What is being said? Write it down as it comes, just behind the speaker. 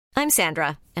I'm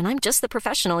Sandra, and I'm just the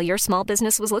professional your small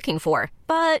business was looking for.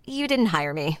 But you didn't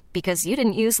hire me because you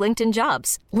didn't use LinkedIn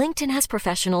Jobs. LinkedIn has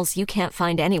professionals you can't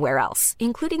find anywhere else,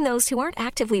 including those who aren't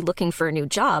actively looking for a new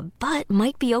job, but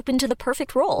might be open to the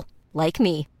perfect role, like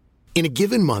me. In a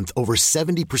given month, over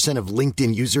 70% of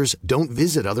LinkedIn users don't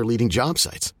visit other leading job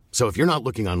sites. So if you're not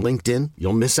looking on LinkedIn,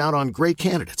 you'll miss out on great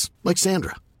candidates like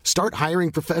Sandra. Start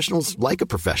hiring professionals like a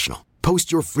professional.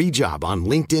 Post your free job on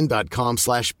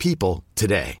linkedin.com/people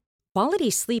today.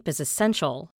 Quality sleep is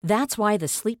essential. That's why the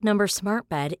Sleep Number Smart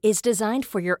Bed is designed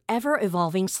for your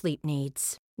ever-evolving sleep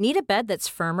needs. Need a bed that's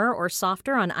firmer or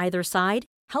softer on either side?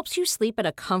 Helps you sleep at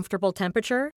a comfortable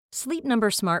temperature? Sleep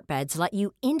Number Smart Beds let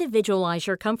you individualize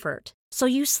your comfort, so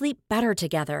you sleep better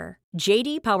together.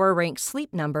 J.D. Power ranks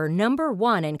Sleep Number number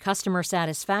 1 in customer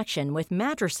satisfaction with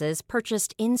mattresses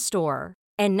purchased in-store.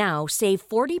 And now, save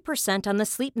 40% on the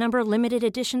Sleep Number Limited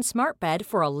Edition Smart Bed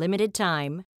for a limited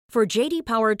time. For J.D.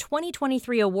 Power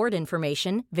 2023 award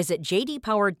information, visit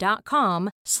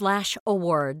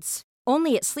jdpower.com/awards.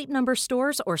 Only at Sleep Number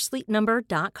stores or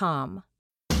sleepnumber.com.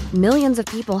 Millions of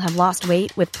people have lost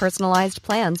weight with personalized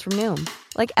plans from Noom.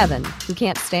 Like Evan, who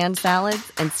can't stand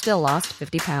salads and still lost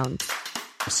 50 pounds.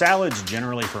 Salads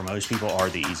generally for most people are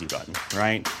the easy button,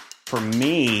 right? For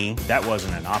me, that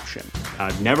wasn't an option.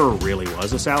 I never really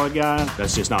was a salad guy.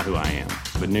 That's just not who I am.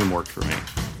 But Noom worked for me.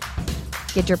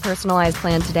 Get your personalized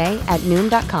plan today at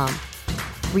Noom.com.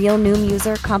 Real Noom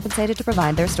user compensated to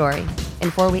provide their story.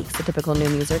 In 4 weeks, the typical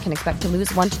Noom user can expect to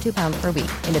lose 1 to 2 pounds per week.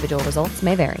 Individual results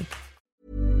may vary.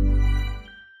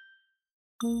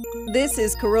 This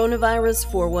is Coronavirus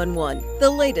 411, the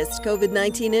latest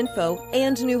COVID-19 info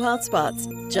and new hotspots.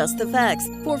 Just the facts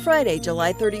for Friday,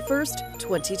 July 31st,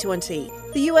 2020.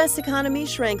 The U.S. economy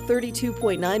shrank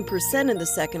 32.9% in the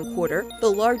second quarter,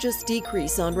 the largest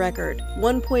decrease on record.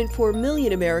 1.4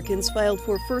 million Americans filed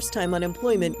for first-time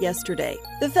unemployment yesterday.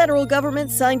 The federal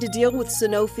government signed a deal with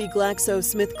Sanofi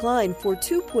GlaxoSmithKline for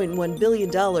 $2.1 billion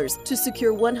to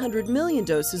secure 100 million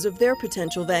doses of their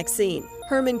potential vaccine.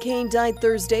 Herman Cain died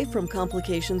Thursday from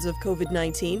complications of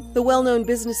COVID-19. The well-known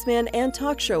businessman and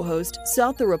talk show host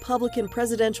sought the Republican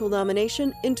presidential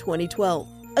nomination in 2012.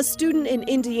 A student in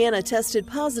Indiana tested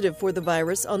positive for the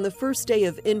virus on the first day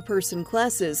of in-person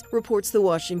classes, reports The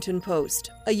Washington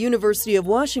Post. A University of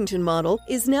Washington model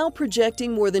is now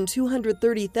projecting more than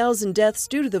 230,000 deaths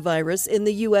due to the virus in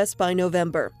the U.S. by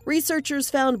November. Researchers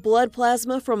found blood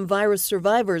plasma from virus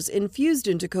survivors infused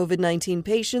into COVID-19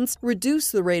 patients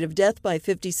reduce the rate of death by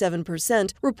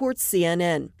 57%, reports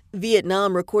CNN.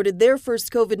 Vietnam recorded their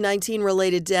first COVID-19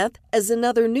 related death as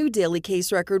another new daily case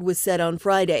record was set on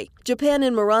Friday. Japan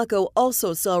and Morocco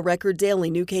also saw record daily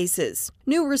new cases.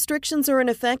 New restrictions are in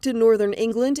effect in northern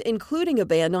England, including a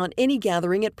ban on any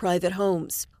gathering at private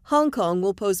homes. Hong Kong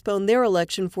will postpone their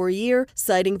election for a year,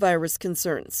 citing virus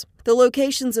concerns. The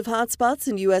locations of hotspots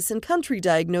and U.S. and country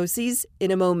diagnoses in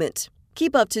a moment.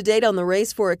 Keep up to date on the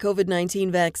race for a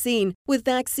COVID-19 vaccine with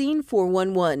Vaccine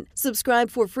 411.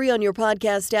 Subscribe for free on your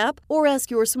podcast app or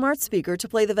ask your smart speaker to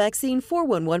play the Vaccine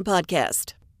 411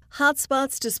 podcast.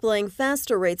 Hotspots displaying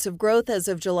faster rates of growth as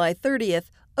of July 30th,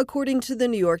 according to the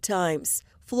New York Times.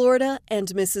 Florida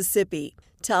and Mississippi.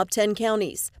 Top 10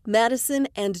 counties: Madison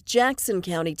and Jackson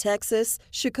County, Texas,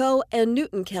 Chicot and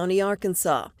Newton County,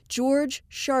 Arkansas, George,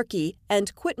 Sharkey,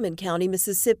 and Quitman County,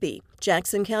 Mississippi,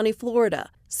 Jackson County, Florida,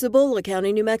 Cibola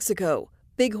County, New Mexico,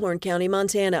 Bighorn County,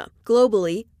 Montana.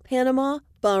 Globally, Panama,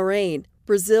 Bahrain,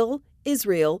 Brazil,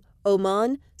 Israel,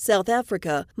 Oman, South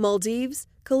Africa, Maldives,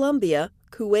 Colombia,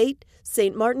 Kuwait,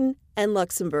 St. Martin, and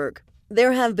Luxembourg.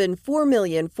 There have been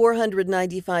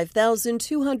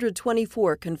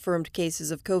 4,495,224 confirmed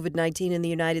cases of COVID-19 in the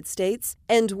United States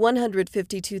and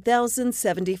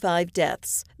 152,075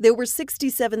 deaths. There were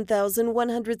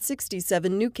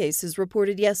 67,167 new cases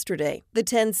reported yesterday. The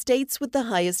 10 states with the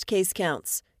highest case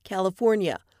counts: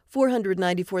 California,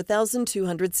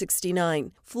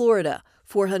 494,269, Florida,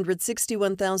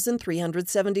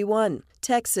 461,371,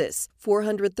 Texas,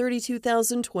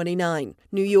 432,029,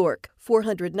 New York,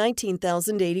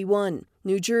 419,081,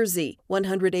 New Jersey,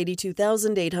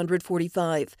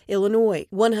 182,845, Illinois,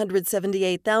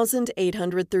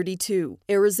 178,832,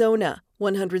 Arizona,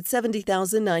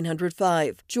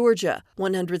 170,905, Georgia,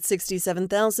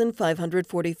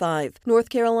 167,545, North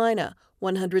Carolina,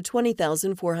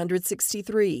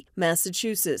 120,463,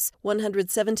 Massachusetts,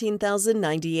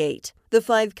 117,098. The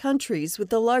 5 countries with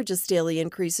the largest daily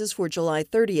increases for July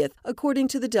 30th, according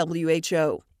to the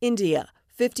WHO: India,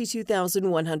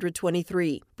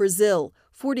 52,123, Brazil,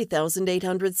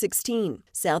 40,816,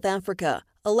 South Africa,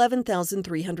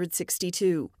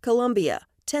 11,362, Colombia,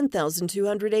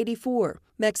 10,284.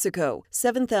 Mexico,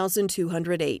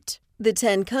 7,208. The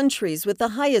 10 countries with the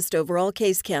highest overall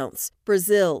case counts: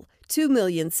 Brazil,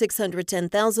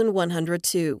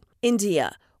 2,610,102.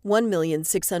 India,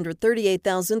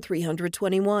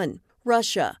 1,638,321.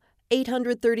 Russia,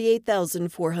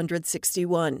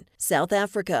 838,461. South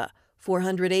Africa,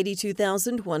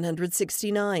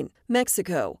 482,169.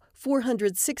 Mexico,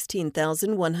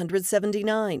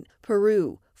 416,179.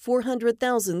 Peru,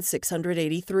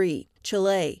 400,683.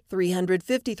 Chile,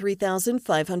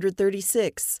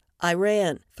 353,536.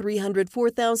 Iran,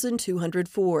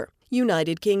 304,204.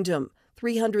 United Kingdom,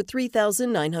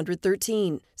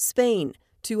 303,913. Spain,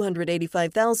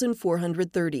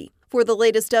 285,430. For the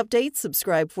latest updates,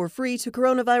 subscribe for free to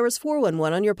Coronavirus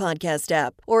 411 on your podcast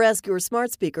app, or ask your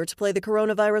smart speaker to play the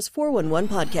Coronavirus 411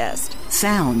 podcast.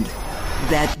 Sound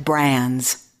that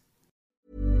brands.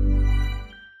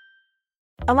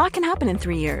 A lot can happen in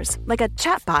 3 years, like a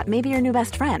chatbot may be your new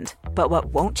best friend. But what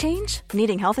won't change?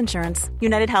 Needing health insurance.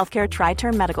 United Healthcare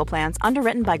Tri-Term Medical Plans,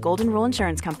 underwritten by Golden Rule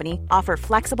Insurance Company, offer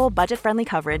flexible, budget-friendly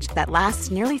coverage that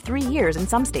lasts nearly 3 years in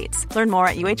some states. Learn more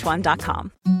at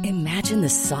uh1.com. Imagine the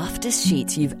softest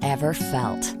sheets you've ever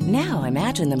felt. Now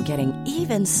imagine them getting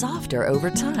even softer over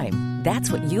time.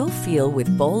 That's what you'll feel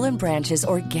with Boll & Branch's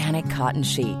organic cotton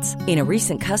sheets. In a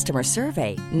recent customer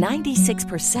survey,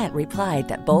 96% replied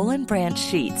that Boll & Branch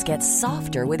sheets get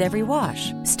softer with every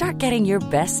wash. Start getting your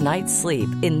best night's sleep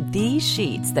in these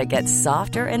sheets that get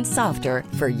softer and softer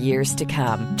for years to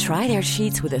come. Try their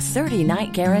sheets with a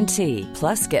 30-night guarantee.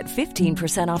 Plus, get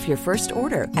 15% off your first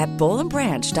order at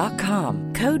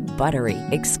bollandbranch.com. Code BUTTERY.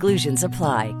 Exclusions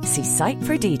apply. See site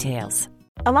for details.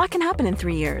 A lot can happen in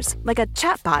 3 years, like a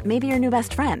chatbot may be your new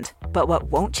best friend. But what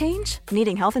won't change?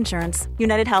 Needing health insurance.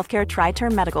 United Healthcare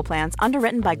Tri-Term Medical Plans,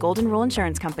 underwritten by Golden Rule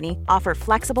Insurance Company, offer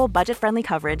flexible, budget-friendly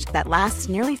coverage that lasts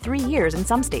nearly 3 years in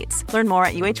some states. Learn more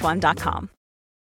at uh1.com.